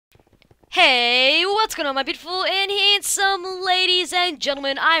Hey, what's going on, my beautiful and handsome ladies and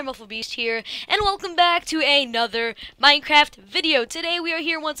gentlemen? I'm RuffleBeast here, and welcome back to another Minecraft video. Today we are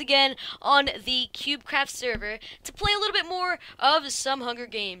here once again on the CubeCraft server to play a little bit more of some Hunger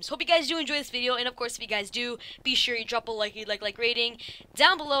Games. Hope you guys do enjoy this video, and of course, if you guys do, be sure you drop a like rating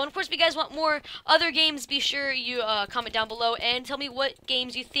down below. And of course, if you guys want more other games, be sure you comment down below and tell me what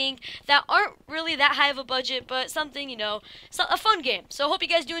games you think that aren't really that high of a budget, but something, you know, a fun game. So hope you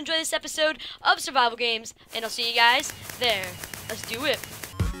guys do enjoy this episode of survival games, and I'll see you guys there. Let's do it.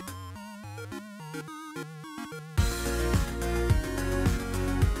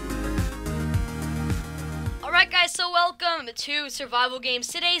 Alright guys, so welcome to survival games.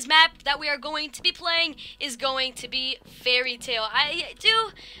 Today's map that we are going to be playing is going to be Fairy Tale. I do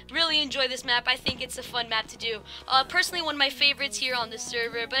really enjoy this map. I think it's a fun map to do. Personally, one of my favorites here on this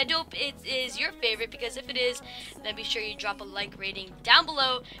server, but I hope it is your favorite, because if it is, then be sure you drop a like rating down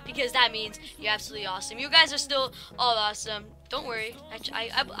below, because that means you're absolutely awesome. You guys are still all awesome. Don't worry,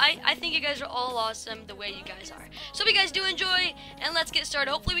 I think you guys are all awesome the way you guys are. So if you guys do enjoy, and let's get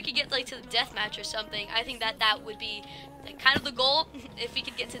started. Hopefully we could get like to the deathmatch or something. I think that would be like, kind of the goal, if we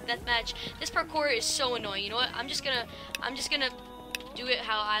could get to the deathmatch. This parkour is so annoying. You know what? I'm just gonna do it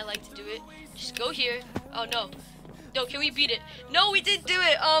how I like to do it. Just go here. Oh no. No, can we beat it? No, we didn't do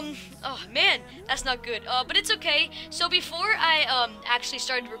it. Oh man, that's not good. But it's okay. So before I actually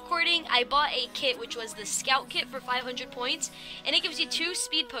started recording, I bought a kit, which was the Scout kit for 500 points, and it gives you 2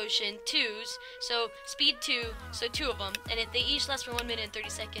 speed potion, 2s. So speed 2, so 2 of them, and they each last for 1 minute and 30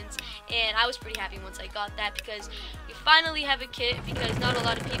 seconds. And I was pretty happy once I got that, because we finally have a kit, because not a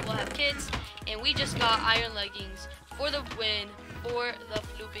lot of people have kits, and we just got iron leggings for the win, for the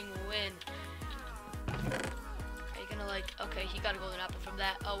flooping win. Like, okay, he got a golden apple from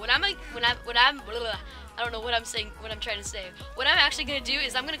that. I don't know what I'm saying, what I'm trying to say. What I'm actually gonna do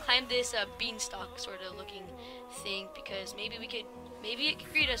is I'm gonna climb this beanstalk sort of looking thing, because maybe it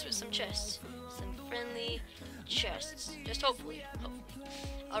could greet us with some chests, some friendly chests. Just hopefully.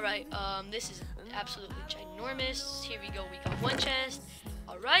 All right, this is absolutely ginormous. Here we go. We got 1 chest.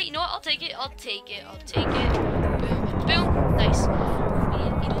 All right, you know what? I'll take it. Boom, boom. Nice.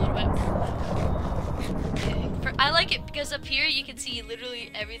 Eat a little bit. I like it because up here you can see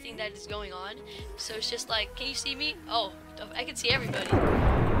literally everything that is going on. So it's just like, can you see me? Oh, I can see everybody.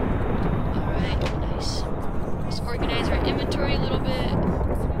 Alright, nice. Let's organize our inventory a little bit.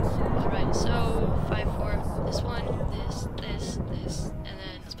 Alright, so 5, 4, this one, this, and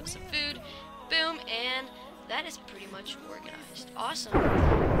then let's put some food. Boom, and that is pretty much organized. Awesome.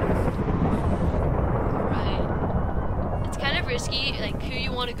 Alright. It's kind of risky, like who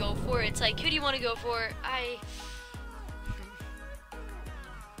you want to go for. It's like, who do you want to go for?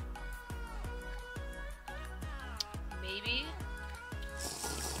 Maybe.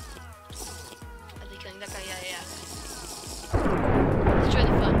 Are they killing that guy? Yeah. Let's try the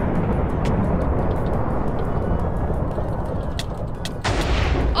fun.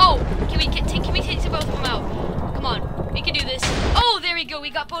 Oh! Can we take both of them out? Come on, we can do this. Oh, there we go. We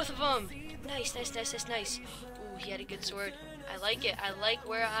got both of them. Nice. Ooh, he had a good sword. I like it. I like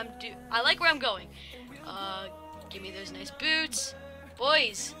where I'm going. Give me those nice boots,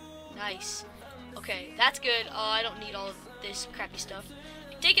 boys. Nice. Okay, that's good. I don't need all of this crappy stuff.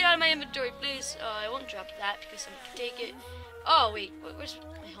 Take it out of my inventory, please. I won't drop that because I'm gonna take it. Oh wait, where's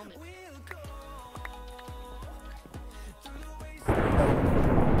my helmet?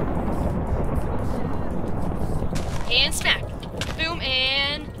 And smack. Boom,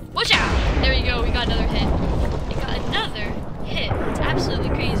 and watch out. There you go. We got another hit. It's absolutely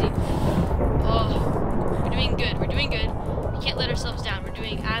crazy. Oh, we're doing good. We can't let ourselves down. We're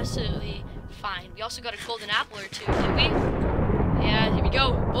doing absolutely fine. We also got a golden apple or 2, did we? Yeah, here we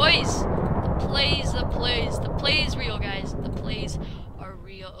go. Boys, the plays real, guys. The plays are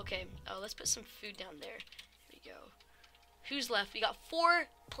real. Okay, let's put some food down there. Here we go. Who's left? We got 4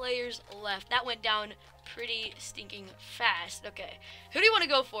 players left. That went down pretty stinking fast. Okay, who do you want to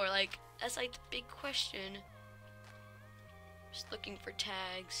go for? Like, that's like the big question. Just looking for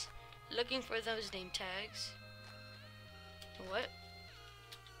tags. Looking for those name tags. What?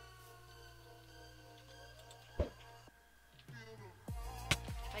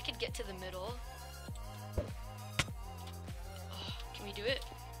 If I could get to the middle. Oh, can we do it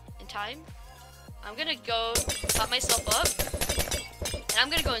in time? I'm gonna go top myself up. And I'm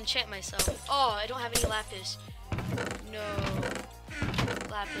gonna go enchant myself. Oh, I don't have any lapis. No.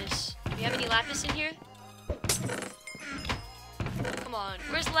 Lapis. Do we have any lapis in here? Come on.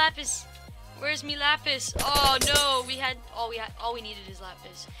 Where's lapis? Where's me lapis? Oh no, all we needed is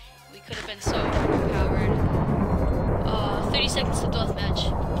lapis. We could have been so overpowered. 30 seconds to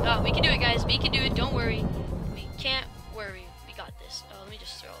deathmatch. Oh, we can do it, guys. guys. We can do it. Don't worry. We can't worry. We got this. Oh, let me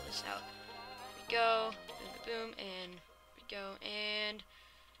just throw all this out. Here we go. Boom, boom, boom, and here we go. And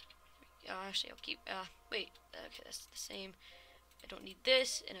actually, I'll keep. Wait. Okay, that's the same. I don't need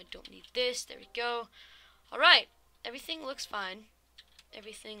this, and I don't need this. There we go. All right. Everything looks fine.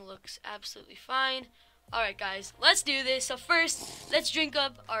 Everything looks absolutely fine. Alright guys, let's do this. So first, let's drink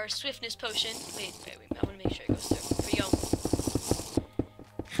up our swiftness potion. Wait, I want to make sure it goes through. Here we go.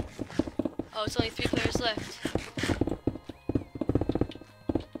 Oh, it's only 3 players left.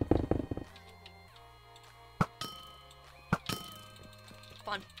 Come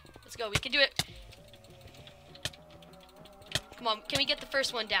on, let's go. We can do it. Come on, can we get the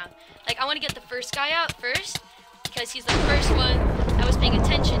first one down? Like, I want to get the first guy out first, because he's the first one I was paying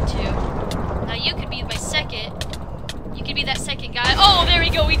attention to. Now you could be my second. You could be that second guy. Oh, there we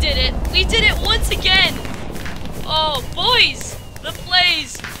go. We did it. We did it once again. Oh, boys, the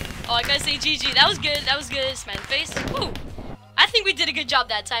plays. Oh, I gotta say GG. That was good. That was good. Smiley face. Woo. I think we did a good job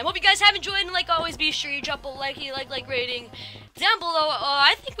that time. Hope you guys have enjoyed, and like always, be sure you drop a like rating down below.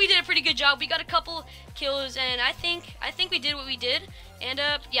 I think we did a pretty good job. We got a couple kills, and I think we did what we did. And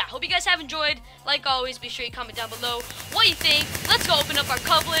yeah, hope you guys have enjoyed. Like always, be sure you comment down below what you think. Let's go open up our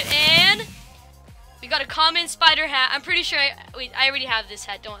couplet, and we got a common spider hat. I'm pretty sure wait, I already have this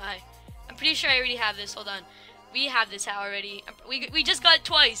hat, don't I? I'm pretty sure I already have this. Hold on. We have this hat already. We just got it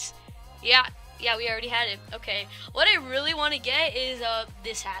twice. Yeah, we already had it. Okay. What I really want to get is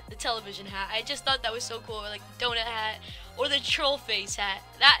this hat, the television hat. I just thought that was so cool, like the donut hat or the troll face hat.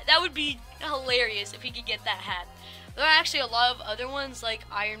 That would be hilarious if we could get that hat. There are actually a lot of other ones like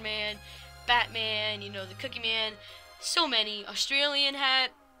Iron Man, Batman, you know, the Cookie Man, so many. Australian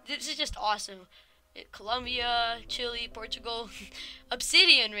hat. This is just awesome. Colombia, Chile, Portugal,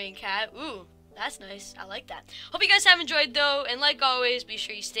 Obsidian ring hat. Ooh, that's nice. I like that. Hope you guys have enjoyed though, and like always, be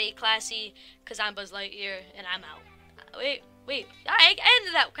sure you stay classy, cause I'm Buzz Lightyear and I'm out. Wait. I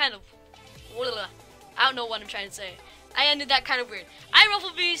ended that kind of. I don't know what I'm trying to say. I ended that kind of weird. I'm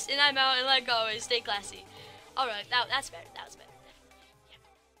RuffleBeast and I'm out, and like always, stay classy. All right, that's better. That was better.